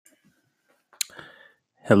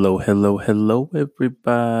Hello,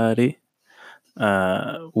 everybody.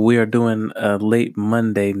 We are doing a late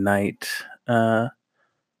Monday night. Well,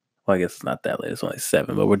 I guess it's not that late. It's only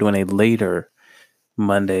 7, but we're doing a later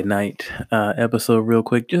Monday night episode real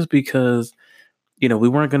quick, just because we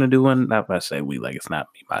weren't gonna do one. Not I say we, like it's not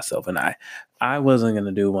me, myself, and I. I wasn't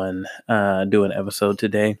gonna do one, do an episode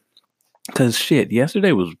today, because shit,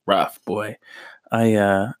 yesterday was rough, boy. I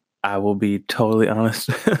uh, I will be totally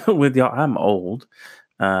honest with y'all. I'm old.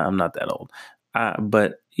 I'm not that old.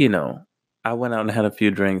 But I went out and had a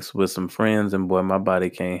few drinks with some friends, and boy, my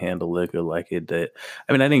body can't handle liquor like it did.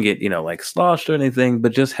 I mean, I didn't get, like sloshed or anything,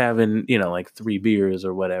 but just having, like 3 beers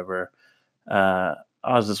or whatever, uh,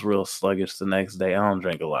 I was just real sluggish the next day. I don't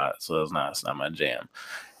drink a lot, so it's not my jam.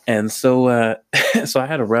 And so, so I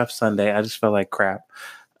had a rough Sunday. I just felt like crap.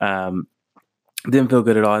 Um, didn't feel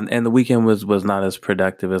good at all, and the weekend was not as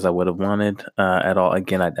productive as I would have wanted at all.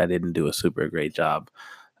 Again, I didn't do a super great job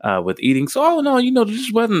with eating. So all in all,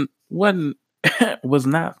 just wasn't was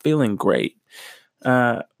not feeling great.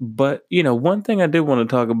 But one thing I did want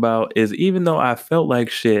to talk about is even though I felt like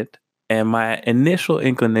shit, and my initial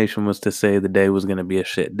inclination was to say the day was going to be a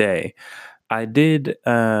shit day, I did,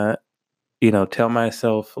 tell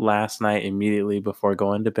myself last night immediately before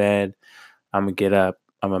going to bed, I'm gonna get up.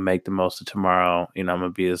 I'm gonna make the most of tomorrow. I'm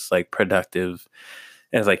gonna be as like productive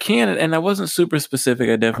as I can. And I wasn't super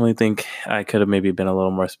specific. I definitely think I could have maybe been a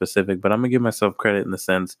little more specific, but I'm gonna give myself credit in the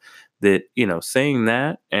sense that, saying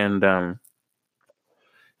that and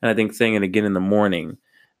I think saying it again in the morning,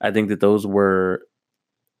 I think that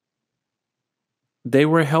they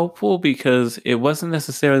were helpful because it wasn't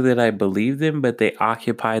necessarily that I believed them, but they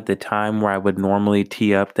occupied the time where I would normally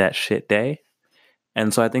tee up that shit day.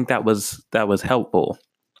 And so I think that was helpful.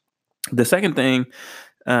 The second thing,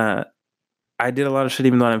 uh, I did a lot of shit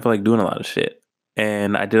even though I didn't feel like doing a lot of shit.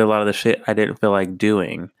 And I did a lot of the shit I didn't feel like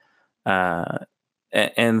doing. Uh,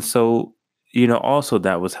 and so, also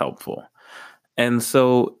that was helpful. And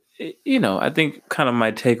so, I think kind of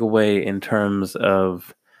my takeaway in terms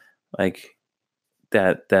of like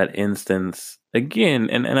that instance again,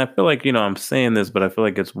 and I feel like, I'm saying this, but I feel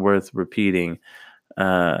like it's worth repeating.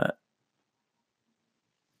 Uh,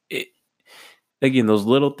 it, Again, those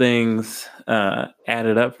little things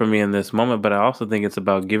added up for me in this moment, but I also think it's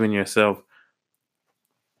about giving yourself,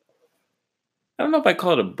 I don't know if I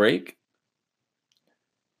call it a break.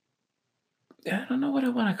 I don't know what I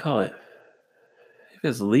want to call it. If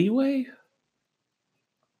it's leeway,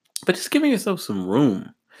 but just giving yourself some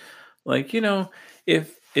room. Like,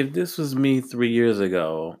 if this was me 3 years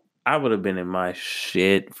ago, I would have been in my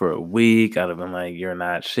shit for a week. I'd have been like, "You're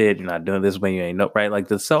not shit. You're not doing this when you ain't no right." Like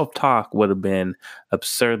the self talk would have been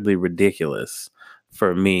absurdly ridiculous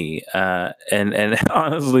for me. And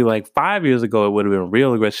honestly, like 5 years ago, it would have been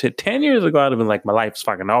real aggressive. Shit, 10 years ago, I'd have been like, "My life's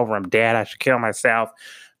fucking over. I'm dead. I should kill myself."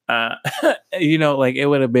 Uh, like it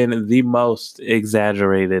would have been the most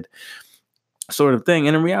exaggerated sort of thing.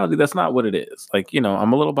 And in reality, that's not what it is. Like,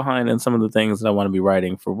 I'm a little behind in some of the things that I want to be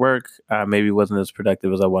writing for work. Maybe wasn't as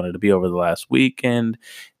productive as I wanted to be over the last weekend.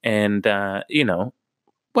 And,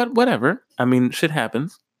 but whatever. I mean, shit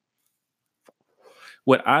happens.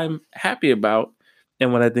 What I'm happy about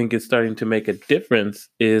and what I think is starting to make a difference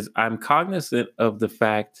is I'm cognizant of the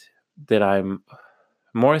fact that I'm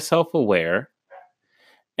more self aware.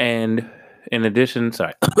 And in addition,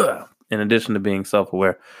 sorry, in addition to being self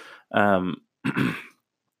aware, um,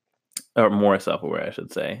 or more self-aware, I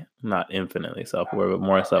should say, not infinitely self-aware, but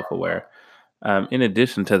more self-aware. In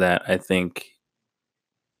addition to that, I think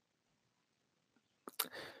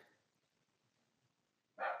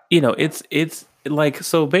it's like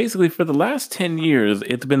so. Basically, for the last 10 years,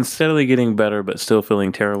 it's been steadily getting better, but still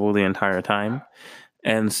feeling terrible the entire time.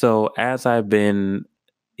 And so, as I've been,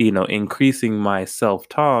 increasing my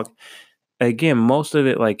self-talk, again, most of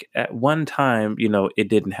it, like at one time, it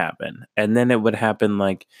didn't happen, and then it would happen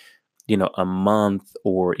like a month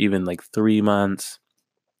or even like 3 months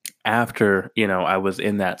after I was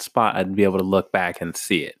in that spot, I'd be able to look back and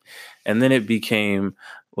see it. And then it became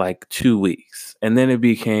like 2 weeks, and then it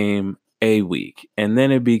became a week, and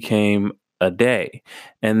then it became a day,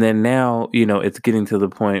 and then now it's getting to the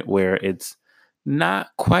point where it's not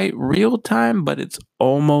quite real time, but it's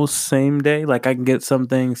almost same day. Like I can get some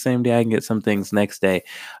things same day, I can get some things next day.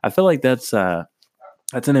 I feel like that's an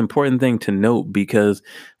important thing to note, because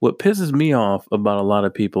what pisses me off about a lot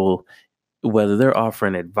of people, whether they're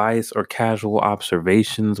offering advice or casual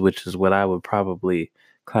observations, which is what I would probably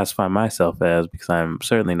classify myself as, because I'm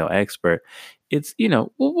certainly no expert. It's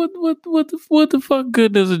well, what the fuck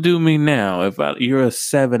good does it do me now if you're a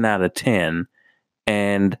 7 out of 10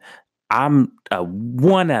 and I'm a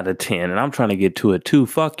 1 out of 10 and I'm trying to get to a 2.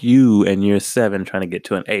 Fuck you and you're 7 trying to get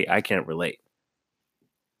to an 8. I can't relate.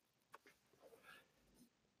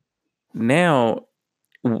 Now,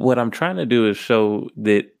 what I'm trying to do is show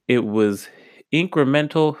that it was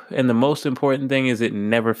incremental, and the most important thing is it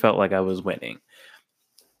never felt like I was winning.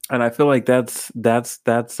 And I feel like that's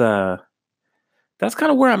kind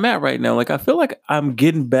of where I'm at right now. Like I feel like I'm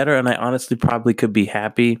getting better and I honestly probably could be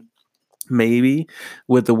happy maybe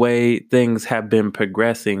with the way things have been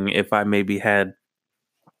progressing if I maybe had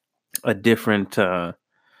a different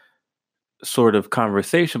sort of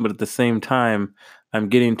conversation, but at the same time I'm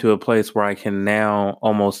getting to a place where I can now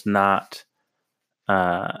almost not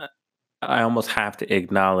uh I almost have to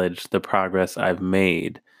acknowledge the progress I've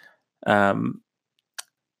made. Um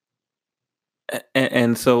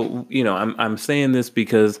and so, I'm saying this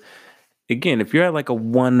because again, if you're at like a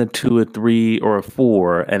 1, a 2, a 3, or a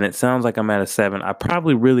 4, and it sounds like I'm at a 7, I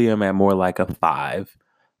probably really am at more like a 5.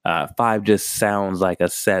 5 just sounds like a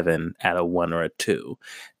 7 at a 1 or a 2.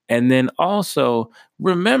 And then also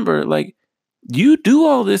remember, like, you do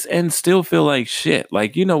all this and still feel like shit.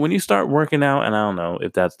 Like, when you start working out, and I don't know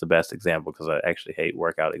if that's the best example because I actually hate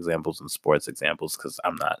workout examples and sports examples because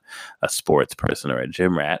I'm not a sports person or a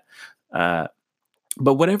gym rat. Uh,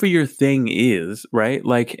 but whatever your thing is, right?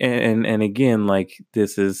 Like, and again, like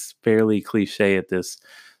this is fairly cliche at this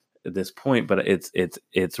point, but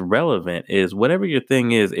it's relevant. Is whatever your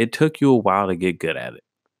thing is, it took you a while to get good at it,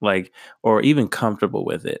 like, or even comfortable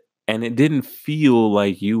with it, and it didn't feel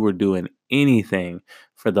like you were doing anything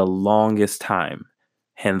for the longest time.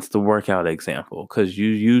 Hence the workout example, because you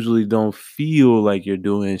usually don't feel like you're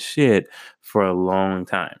doing shit for a long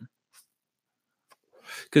time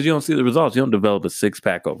because you don't see the results. You don't develop a 6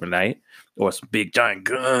 pack overnight or some big giant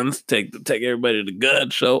guns. Take everybody to the gun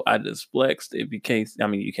show. I just flexed. If you can't, I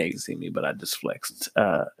mean, you can't see me, but I just flexed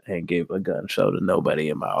and gave a gun show to nobody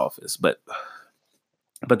in my office. But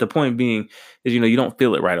the point being is, you don't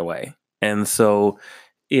feel it right away, and so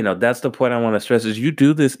that's the point I want to stress is you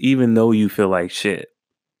do this even though you feel like shit.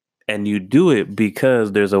 And you do it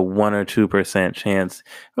because there's a 1 or 2% chance,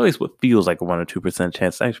 or at least what feels like a 1 or 2%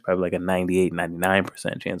 chance, actually probably like a 98,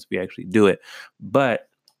 99% chance if you actually do it. But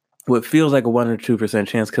what feels like a 1 or 2%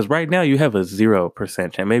 chance, because right now you have a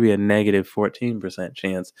 0% chance, maybe a negative 14%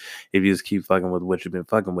 chance if you just keep fucking with what you've been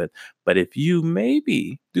fucking with. But if you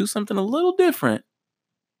maybe do something a little different,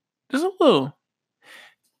 just a little,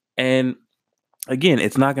 and again,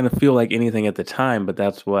 it's not going to feel like anything at the time, but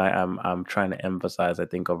that's why I'm trying to emphasize, I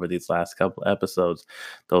think, over these last couple episodes,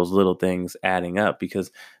 those little things adding up.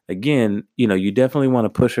 Because again, you definitely want to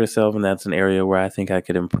push yourself, and that's an area where I think I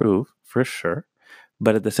could improve for sure.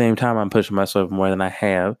 But at the same time, I'm pushing myself more than I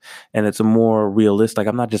have. And it's a more realistic, like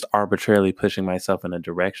I'm not just arbitrarily pushing myself in a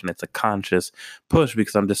direction. It's a conscious push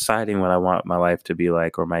because I'm deciding what I want my life to be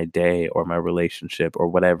like, or my day, or my relationship, or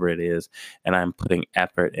whatever it is. And I'm putting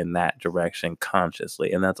effort in that direction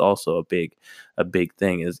consciously. And that's also a big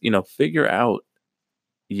thing is, figure out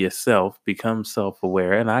yourself, become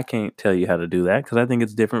self-aware, and I can't tell you how to do that because I think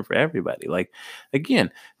it's different for everybody. Like, again,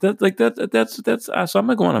 so I'm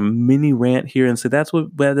gonna go on a mini rant here and say that's what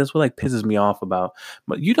like pisses me off about.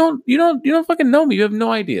 But you don't fucking know me. You have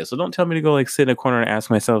no idea. So don't tell me to go like sit in a corner and ask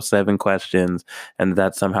myself 7 questions, and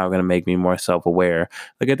that's somehow gonna make me more self-aware.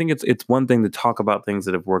 Like, I think it's one thing to talk about things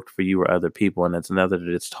that have worked for you or other people, and it's another to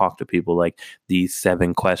just talk to people like these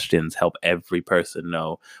 7 questions help every person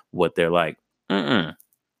know what they're like. Mm-mm.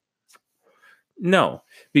 No,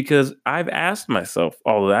 because I've asked myself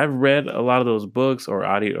all of that. I've read a lot of those books or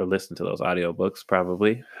audio or listened to those audio books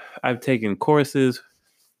probably. I've taken courses.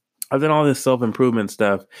 I've done all this self-improvement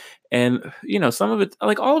stuff. And some of it,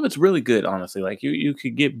 like all of it's really good, honestly. Like you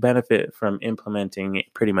could get benefit from implementing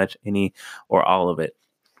pretty much any or all of it.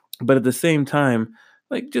 But at the same time,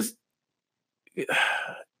 like just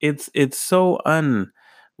it's so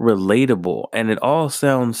unrelatable and it all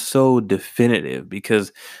sounds so definitive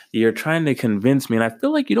because you're trying to convince me, and I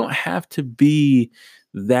feel like you don't have to be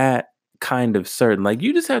that kind of certain. Like,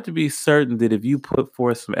 you just have to be certain that if you put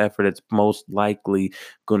forth some effort, it's most likely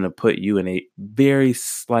going to put you in a very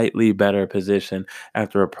slightly better position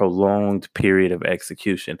after a prolonged period of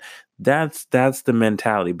execution. That's the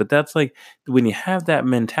mentality. But that's like, when you have that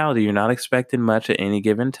mentality, you're not expecting much at any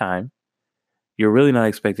given time. You're really not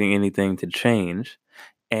expecting anything to change,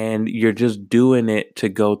 and you're just doing it to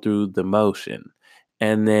go through the motion.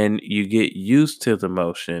 And then you get used to the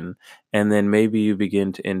motion, and then maybe you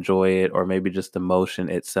begin to enjoy it, or maybe just the motion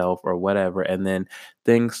itself, or whatever. And then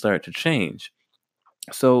things start to change.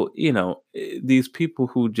 So, these people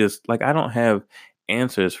who just like, I don't have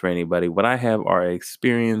answers for anybody. What I have are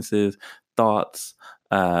experiences, thoughts,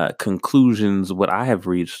 conclusions what I have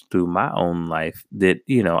reached through my own life that,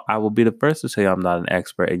 I will be the first to say I'm not an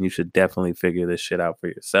expert and you should definitely figure this shit out for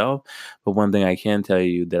yourself. But one thing I can tell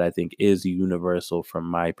you that I think is universal from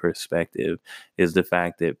my perspective is the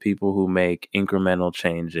fact that people who make incremental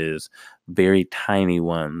changes, very tiny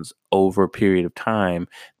ones over a period of time,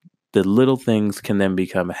 the little things can then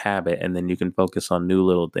become a habit, and then you can focus on new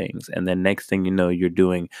little things, and then next thing you know, you're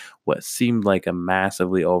doing what seemed like a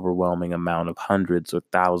massively overwhelming amount of hundreds or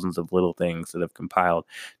thousands of little things that have compiled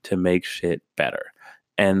to make shit better.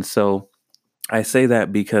 And so I say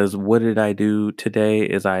that because what did I do today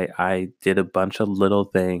is I did a bunch of little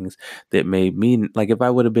things that made me, like, if I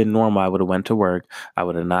would have been normal, I would have went to work, I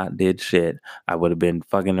would have not did shit. I would have been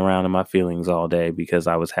fucking around in my feelings all day because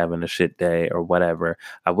I was having a shit day or whatever.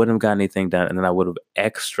 I wouldn't have got anything done, and then I would have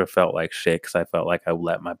extra felt like shit because I felt like I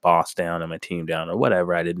let my boss down and my team down or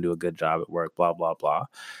whatever. I didn't do a good job at work, blah blah blah.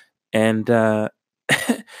 And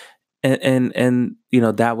and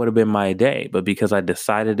that would have been my day, but because I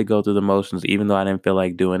decided to go through the motions even though I didn't feel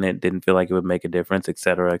like doing it, didn't feel like it would make a difference,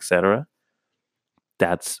 etc.,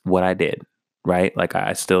 that's what I did, right? Like,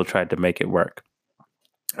 I still tried to make it work.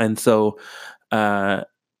 And so uh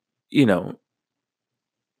you know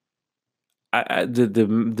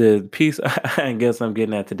the piece I guess I'm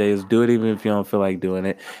getting at today is do it even if you don't feel like doing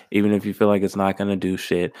it, even if you feel like it's not gonna do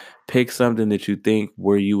shit. Pick something that you think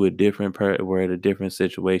were you a different were in a different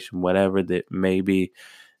situation, whatever that maybe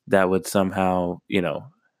that would somehow,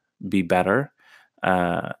 be better.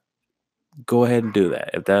 Uh, Go ahead and do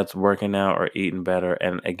that. If that's working out or eating better,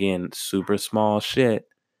 and again, super small shit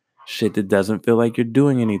that doesn't feel like you're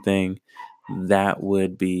doing anything, that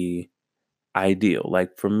would be ideal.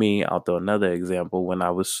 Like for me, I'll throw another example. When I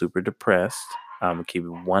was super depressed, I'm gonna keep it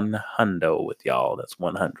 100 with y'all. That's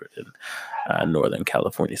 100 in Northern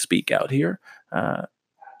California speak out here. Uh,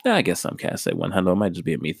 yeah, I guess some cats say 100. It might just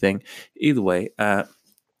be a me thing. Either way,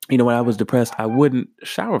 when I was depressed, I wouldn't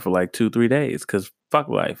shower for like 2, 3 days because fuck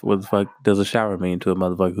life. What the fuck does a shower mean to a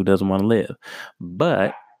motherfucker who doesn't want to live?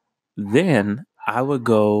 But then I would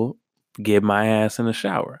go get my ass in the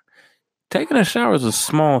shower. Taking a shower is a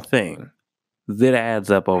small thing that adds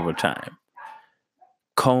up over time.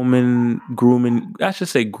 Combing, grooming, I should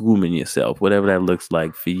say grooming yourself, whatever that looks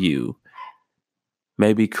like for you.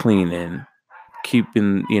 Maybe cleaning,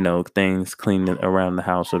 keeping, things clean around the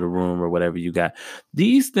house or the room or whatever you got.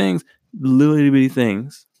 These things, little bitty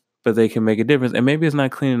things, but they can make a difference. And maybe it's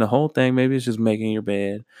not cleaning the whole thing. Maybe it's just making your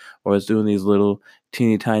bed or it's doing these little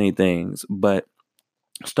teeny tiny things. But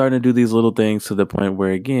starting to do these little things to the point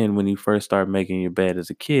where, again, when you first start making your bed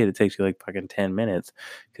as a kid, it takes you like fucking 10 minutes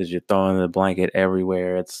because you're throwing the blanket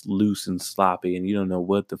everywhere. It's loose and sloppy and you don't know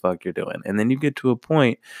what the fuck you're doing. And then you get to a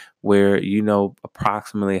point where you know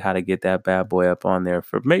approximately how to get that bad boy up on there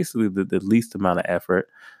for basically the least amount of effort,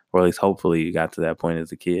 or at least hopefully you got to that point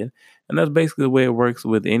as a kid. And that's basically the way it works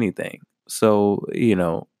with anything. So,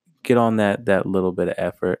 get on that little bit of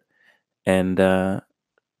effort, and I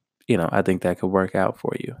think that could work out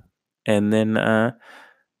for you. And then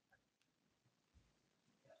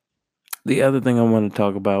the other thing I wanted to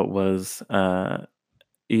talk about was,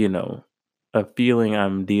 you know, a feeling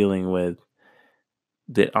I'm dealing with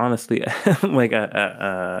that honestly, like,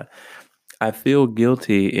 I feel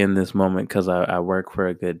guilty in this moment because I work for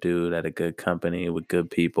a good dude at a good company with good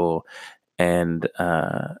people. And,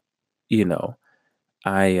 you know,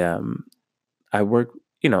 I, I work,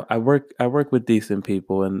 I work with decent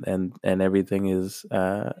people, and everything is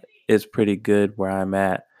pretty good where I'm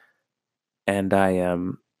at. And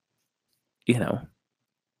you know,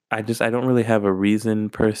 I don't really have a reason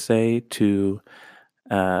per se to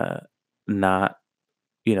uh not,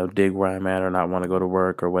 dig where I'm at or not want to go to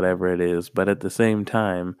work or whatever it is. But at the same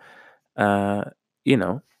time, uh, you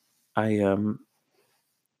know, I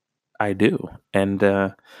do. And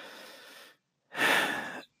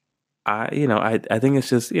I think it's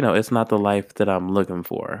just, it's not the life that I'm looking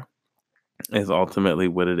for, is ultimately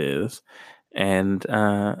what it is. And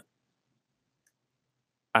I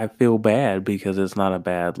feel bad because it's not a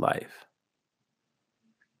bad life.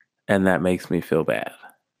 And that makes me feel bad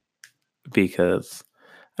because,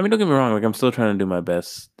 I mean, don't get me wrong, like, I'm still trying to do my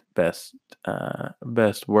best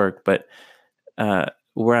work, but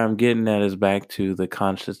where I'm getting at is back to the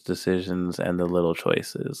conscious decisions and the little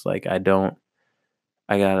choices. Like, I got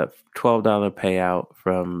a $12 payout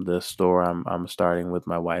from the store I'm starting with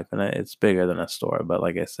my wife, and it's bigger than a store. But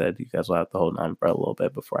like I said, you guys will have to hold on for a little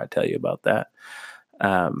bit before I tell you about that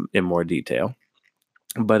in more detail.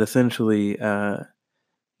 But essentially,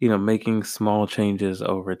 making small changes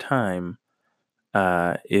over time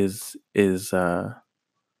is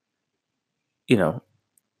you know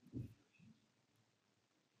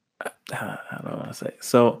how do I want to say?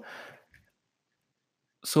 So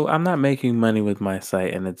I'm not making money with my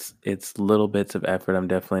site, and it's little bits of effort. I'm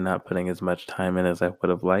definitely not putting as much time in as I would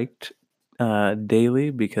have liked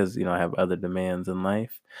daily because I have other demands in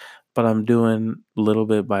life. But I'm doing little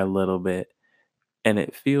bit by little bit, and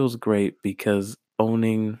it feels great because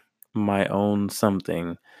owning my own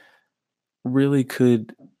something really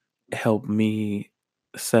could help me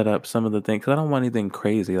set up some of the things. Because I don't want anything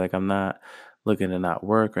crazy. Like I'm not looking to not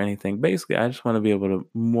work or anything. Basically, I just want to be able to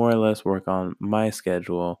more or less work on my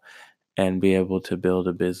schedule and be able to build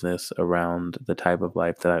a business around the type of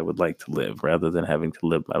life that I would like to live rather than having to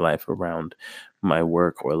live my life around my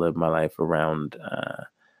work or live my life around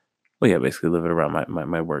well yeah, basically live it around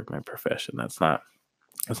my work, my profession. That's not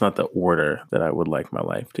the order that I would like my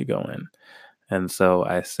life to go in. And so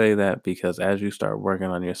I say that because as you start working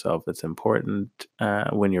on yourself, it's important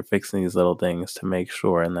when you're fixing these little things to make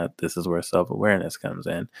sure, and that this is where self awareness comes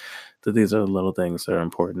in, that these are the little things that are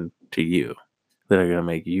important to you, that are going to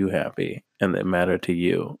make you happy and that matter to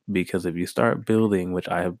you. Because if you start building, which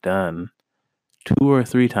I have done 2 or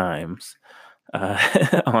 3 times,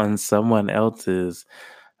 on someone else's,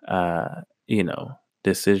 uh, you know,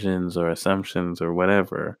 decisions or assumptions or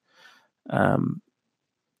whatever, um,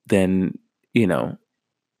 then, you know,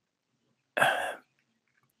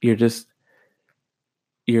 you're just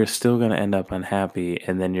you're still going to end up unhappy,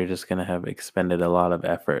 and then you're just going to have expended a lot of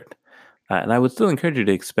effort. And I would still encourage you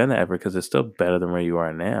to expend that effort because it's still better than where you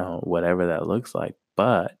are now, whatever that looks like.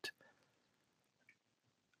 But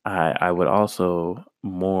I would also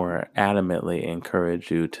more adamantly encourage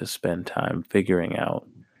you to spend time figuring out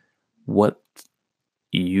what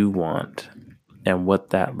you want and what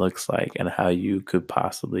that looks like and how you could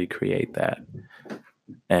possibly create that.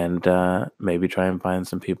 And maybe try and find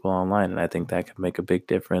some people online. And I think that could make a big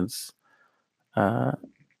difference uh,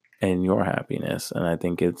 in your happiness. And I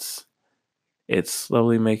think it's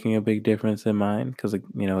slowly making a big difference in mine because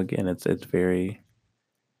again, it's very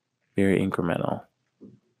very incremental,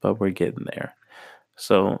 but we're getting there.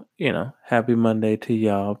 So happy Monday to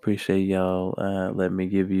y'all. Appreciate y'all. Let me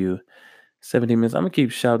give you 17 minutes. I'm gonna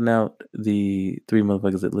keep shouting out the three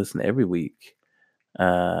motherfuckers that listen every week,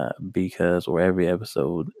 because or every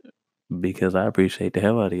episode, because I appreciate the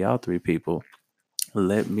hell out of y'all three people.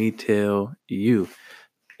 Let me tell you,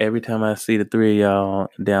 every time I see the three of y'all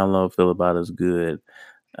download, feel about as good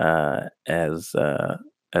uh, as uh,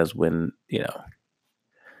 as when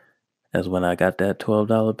as when I got that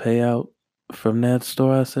 $12 payout from that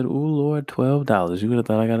store. I said, "Ooh, Lord, $12! You would have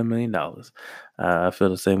thought I got $1 million." I feel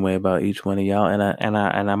the same way about each one of y'all, and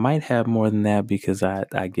I might have more than that because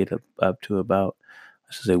I get up to about,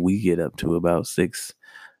 I should say we get up to about six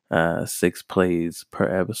plays per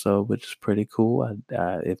episode, which is pretty cool.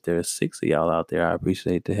 If there's six of y'all out there, I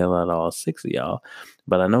appreciate the hell out of all six of y'all.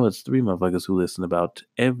 But I know it's three motherfuckers who listen about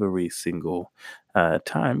every single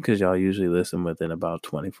time because y'all usually listen within about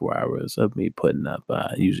 24 hours of me putting up,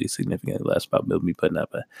 usually significantly less about me putting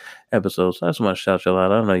up a episode. So I just want to shout y'all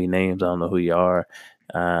out. I don't know your names, I don't know who you are,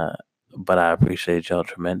 uh, but I appreciate y'all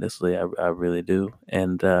tremendously. I really do.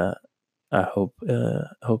 And I hope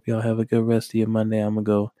y'all have a good rest of your Monday. I'm gonna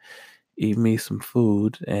go eat me some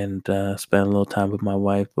food and spend a little time with my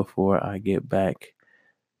wife before I get back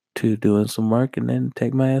to doing some work, and then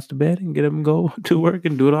take my ass to bed and get up and go to work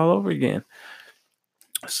and do it all over again.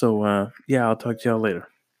 So yeah, I'll talk to y'all later.